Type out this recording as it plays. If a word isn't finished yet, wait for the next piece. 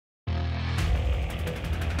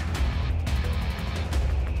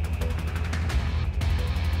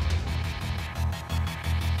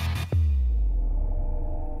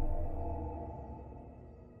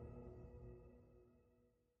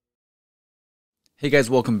Hey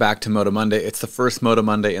guys, welcome back to Moto Monday. It's the first Moto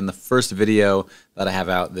Monday and the first video that I have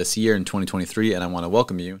out this year in 2023, and I want to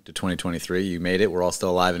welcome you to 2023. You made it. We're all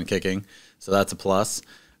still alive and kicking, so that's a plus.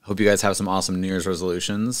 Hope you guys have some awesome New Year's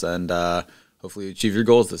resolutions, and hopefully you achieve your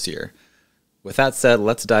goals this year. With that said,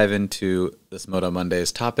 let's dive into this Moto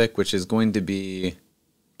Monday's topic, which is going to be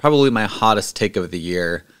probably my hottest take of the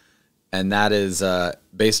year, and that is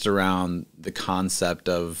based around the concept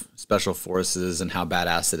of special forces and how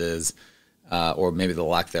badass it is. Or maybe the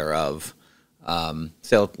lack thereof.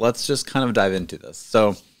 So let's just kind of dive into this.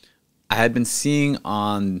 So I had been seeing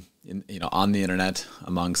on the internet,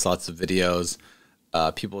 amongst lots of videos,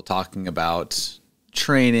 people talking about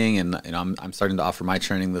training, and I'm starting to offer my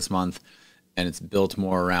training this month, and it's built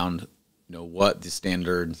more around what the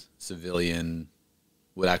standard civilian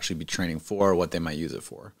would actually be training for, what they might use it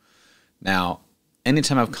for. Now,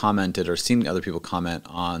 anytime I've commented or seen other people comment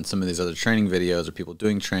on some of these other training videos or people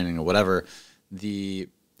doing training or whatever, the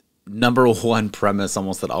number one premise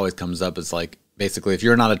almost that always comes up is like, basically, if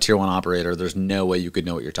you're not a tier 1 operator, there's no way you could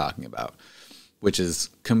know what you're talking about, which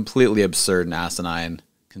is completely absurd and asinine,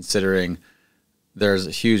 considering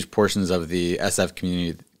there's huge portions of the SF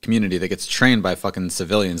community that gets trained by fucking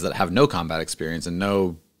civilians that have no combat experience and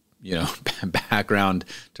no background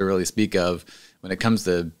to really speak of when it comes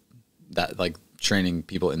to that, like training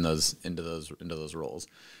people in into those roles,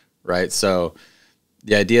 right? So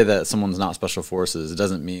the idea that someone's not special forces, it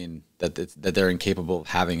doesn't mean that they're incapable of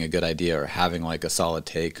having a good idea or having like a solid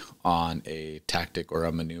take on a tactic or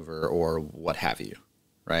a maneuver or what have you,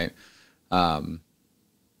 right?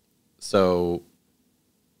 So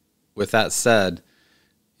with that said,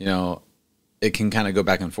 it can kind of go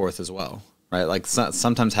back and forth as well, right? Like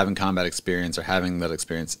sometimes having combat experience or having that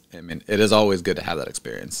experience, I mean, it is always good to have that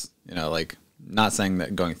experience, like, not saying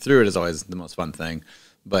that going through it is always the most fun thing,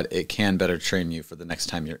 but it can better train you for the next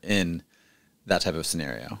time you're in that type of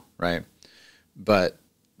scenario, right? But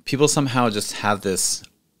people somehow just have this,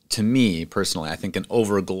 to me personally, I think an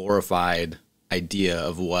over-glorified idea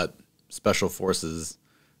of what special forces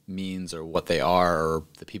means or what they are or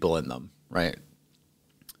the people in them, right?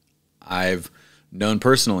 I've known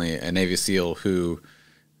personally a Navy SEAL who,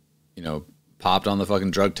 popped on the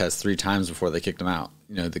fucking drug test 3 times before they kicked him out.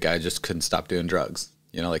 The guy just couldn't stop doing drugs.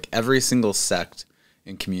 Like every single sect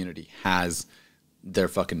and community has their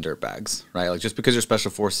fucking dirtbags, right? Like just because you're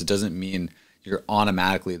special forces doesn't mean you're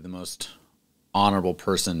automatically the most honorable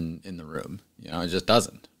person in the room. It just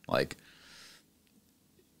doesn't. Like,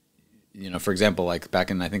 for example, like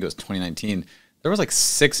back in, I think it was 2019, there was like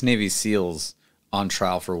 6 Navy SEALs on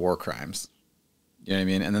trial for war crimes. You know what I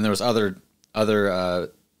mean? And then there was other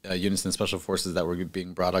units in special forces that were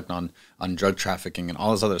being brought up on drug trafficking and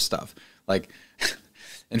all this other stuff. Like,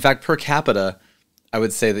 in fact, per capita, I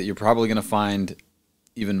would say that you're probably going to find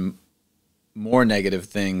even more negative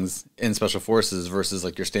things in special forces versus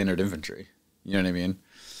like your standard infantry. You know what I mean?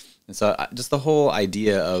 And so just the whole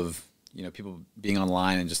idea of, people being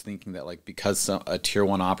online and just thinking that like because a tier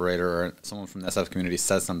 1 operator or someone from the SF community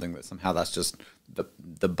says something that somehow that's just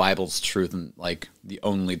the Bible's truth and like the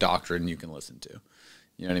only doctrine you can listen to.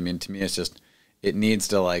 You know what I mean? To me, it's just, it needs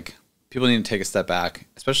to like, people need to take a step back,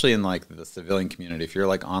 especially in like the civilian community. If you're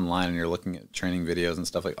like online and you're looking at training videos and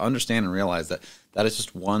stuff, like understand and realize that that is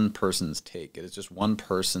just one person's take. It is just one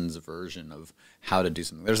person's version of how to do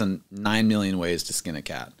something. There's 9 million ways to skin a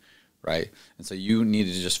cat, right? And so you need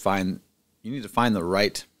to just find the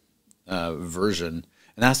right version.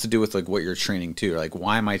 And that has to do with like what you're training to. Like,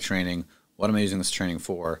 why am I training? What am I using this training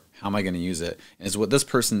for? How am I going to use it? And is what this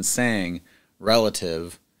person's saying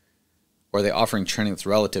relative, or are they offering training that's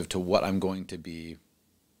relative to what I'm going to be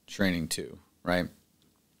training to, right?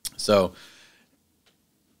 So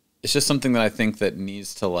it's just something that I think that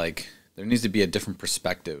needs to like, there needs to be a different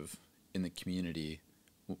perspective in the community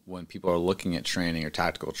when people are looking at training or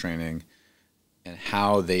tactical training and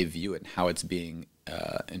how they view it and how it's being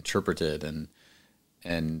interpreted,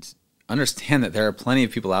 and understand that there are plenty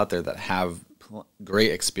of people out there that have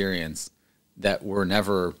great experience that were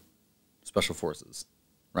never special forces,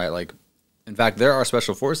 right? Like, in fact, there are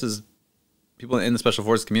special forces, people in the special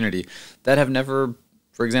forces community that have never,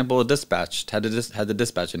 for example, had to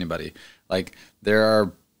dispatch anybody. Like, there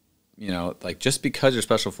are, like, just because you're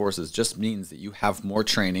special forces just means that you have more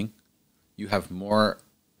training, you have more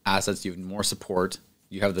assets, you have more support,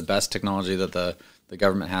 you have the best technology that the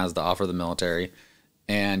government has to offer the military,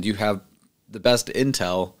 and you have the best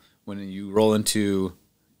intel when you roll into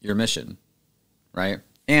your mission, right?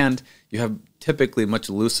 And you have typically much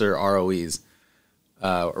looser ROEs,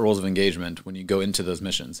 rules of engagement, when you go into those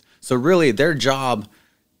missions. So really, their job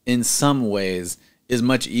in some ways is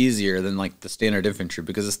much easier than like the standard infantry,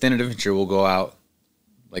 because the standard infantry will go out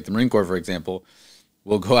like the Marine Corps, for example,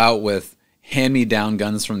 will go out with hand-me-down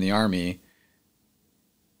guns from the Army,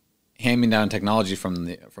 hand-me-down technology from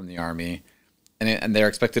the Army, and they're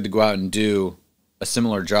expected to go out and do a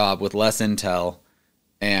similar job with less intel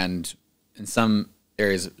and in some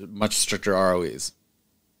areas much stricter ROEs,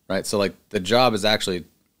 right? So like the job is actually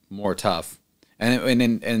more tough, and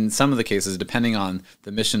in some of the cases, depending on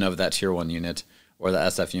the mission of that Tier 1 unit or the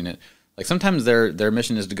SF unit, like sometimes their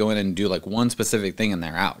mission is to go in and do like one specific thing and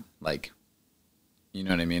they're out, like, you know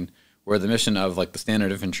what I mean? Where the mission of like the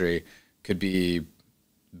standard infantry could be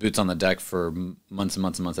boots on the deck for months and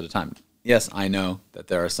months and months at a time. Yes, I know that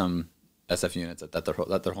there are some SF units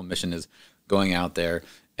that their whole mission is going out there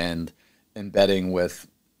and embedding with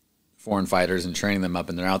foreign fighters and training them up,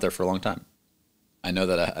 and they're out there for a long time. I know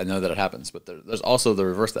that it happens, but there's also the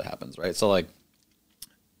reverse that happens, right? So like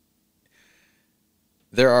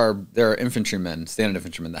there are infantrymen, standard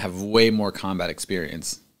infantrymen, that have way more combat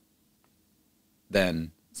experience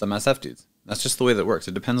than some SF dudes. That's just the way that works.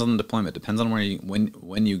 It depends on the deployment. Depends on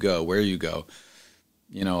when you go, where you go.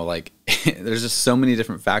 You know, like there's just so many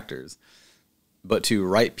different factors. But to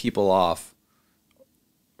write people off,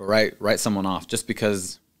 or write someone off just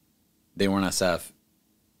because they weren't SF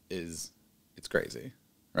it's crazy,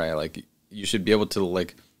 right? Like you should be able to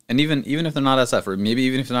like, and even if they're not SF, or maybe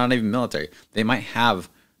even if they're not even military, they might have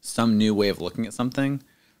some new way of looking at something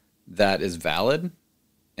that is valid,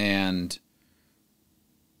 and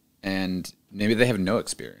maybe they have no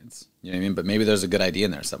experience, you know what I mean? But maybe there's a good idea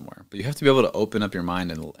in there somewhere. But you have to be able to open up your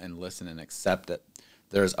mind and listen and accept that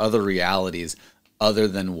there's other realities other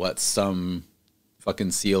than what some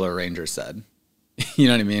fucking SEAL or Ranger said. You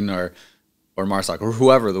know what I mean? Or MARSOC, or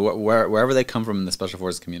whoever, wherever they come from in the Special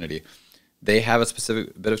Forces community. They have a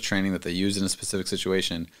specific bit of training that they use in a specific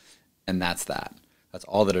situation, and that's that. That's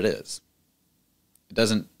all that it is. It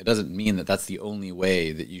doesn't mean that that's the only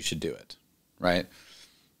way that you should do it, right?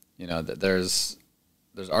 You know, that there's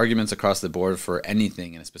arguments across the board for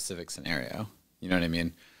anything in a specific scenario. You know what I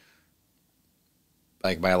mean?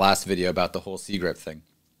 Like my last video about the whole sea grip thing.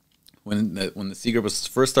 When the sea grip was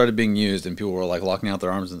first started being used and people were like locking out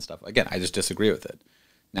their arms and stuff, again, I just disagree with it.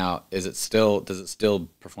 Now, does it still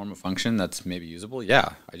perform a function that's maybe usable?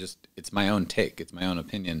 Yeah, it's my own take, it's my own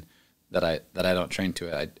opinion that I don't train to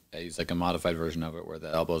it. I use like a modified version of it where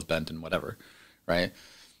the elbow's bent and whatever, right?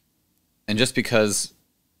 And just because,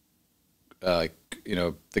 you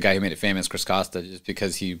know, the guy who made it famous, Chris Costa, just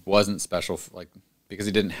because he wasn't special, like because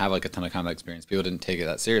he didn't have like a ton of combat experience, people didn't take it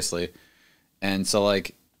that seriously, and so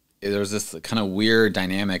like there was this kind of weird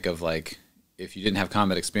dynamic of like if you didn't have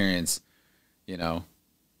combat experience, you know,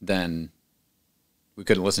 then we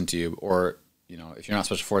couldn't listen to you, or you know, if you're not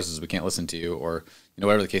special forces, we can't listen to you, or you know,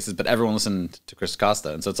 whatever the case is. But everyone listened to Chris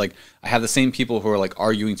Costa, and so it's like I have the same people who are like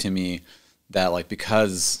arguing to me that like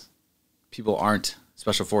because people aren't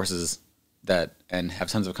special forces that and have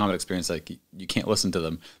tons of combat experience, like you can't listen to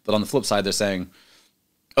them. But on the flip side, they're saying,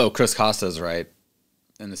 "Oh, Chris Costa's right,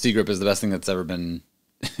 and the sea grip is the best thing that's ever been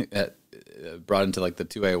brought into like the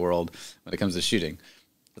 2A world when it comes to shooting."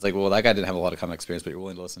 It's like, well, that guy didn't have a lot of combat experience, but you're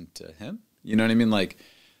willing to listen to him? You know what I mean? Like,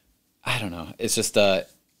 I don't know. It's just, I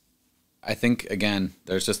think, again,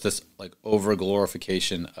 there's just this, like,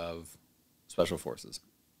 over-glorification of special forces.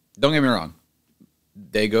 Don't get me wrong.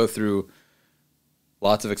 They go through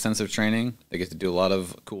lots of extensive training. They get to do a lot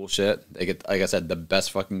of cool shit. They get, like I said, the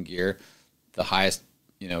best fucking gear, the highest,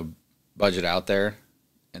 you know, budget out there,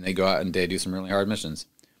 and they go out and they do some really hard missions.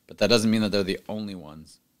 But that doesn't mean that they're the only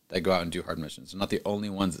ones that go out and do hard missions. They're not the only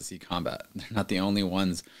ones that see combat. They're not the only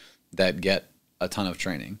ones that get a ton of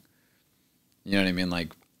training. You know what I mean?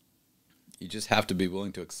 Like, you just have to be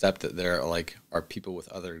willing to accept that there are people with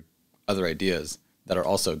other ideas that are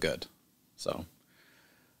also good. So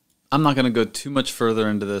I'm not going to go too much further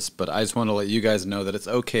into this, but I just want to let you guys know that it's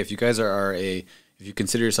okay if you guys if you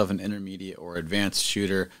consider yourself an intermediate or advanced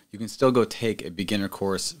shooter, you can still go take a beginner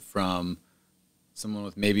course from someone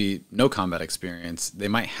with maybe no combat experience. They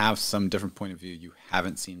might have some different point of view you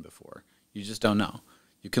haven't seen before. You just don't know.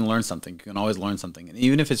 You can learn something. You can always learn something. And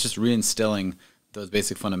even if it's just reinstilling those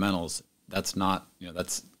basic fundamentals, that's not, you know,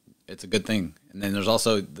 it's a good thing. And then there's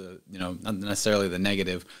also the, you know, not necessarily the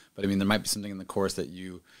negative, but I mean, there might be something in the course that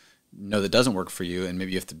you know that doesn't work for you, and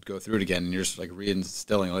maybe you have to go through it again, and you're just like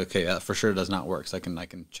reinstilling, like, okay, that for sure does not work. So I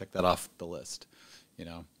can check that off the list, you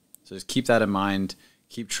know. So just keep that in mind.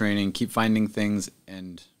 Keep training, keep finding things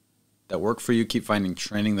and that work for you. Keep finding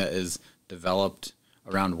training that is developed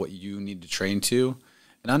around what you need to train to,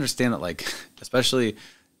 and understand that, like, especially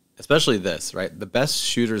this, right? The best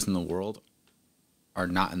shooters in the world are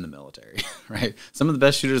not in the military, right? Some of the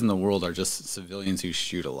best shooters in the world are just civilians who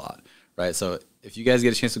shoot a lot, right? So if you guys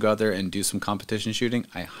get a chance to go out there and do some competition shooting,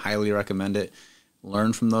 I highly recommend it.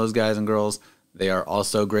 Learn from those guys and girls. They are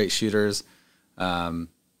also great shooters. So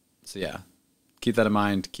yeah, keep that in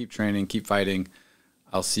mind. Keep training, keep fighting.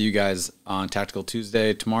 I'll see you guys on Tactical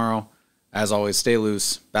Tuesday tomorrow. As always, stay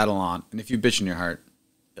loose, battle on, and if you bitch in your heart,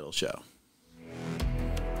 it'll show.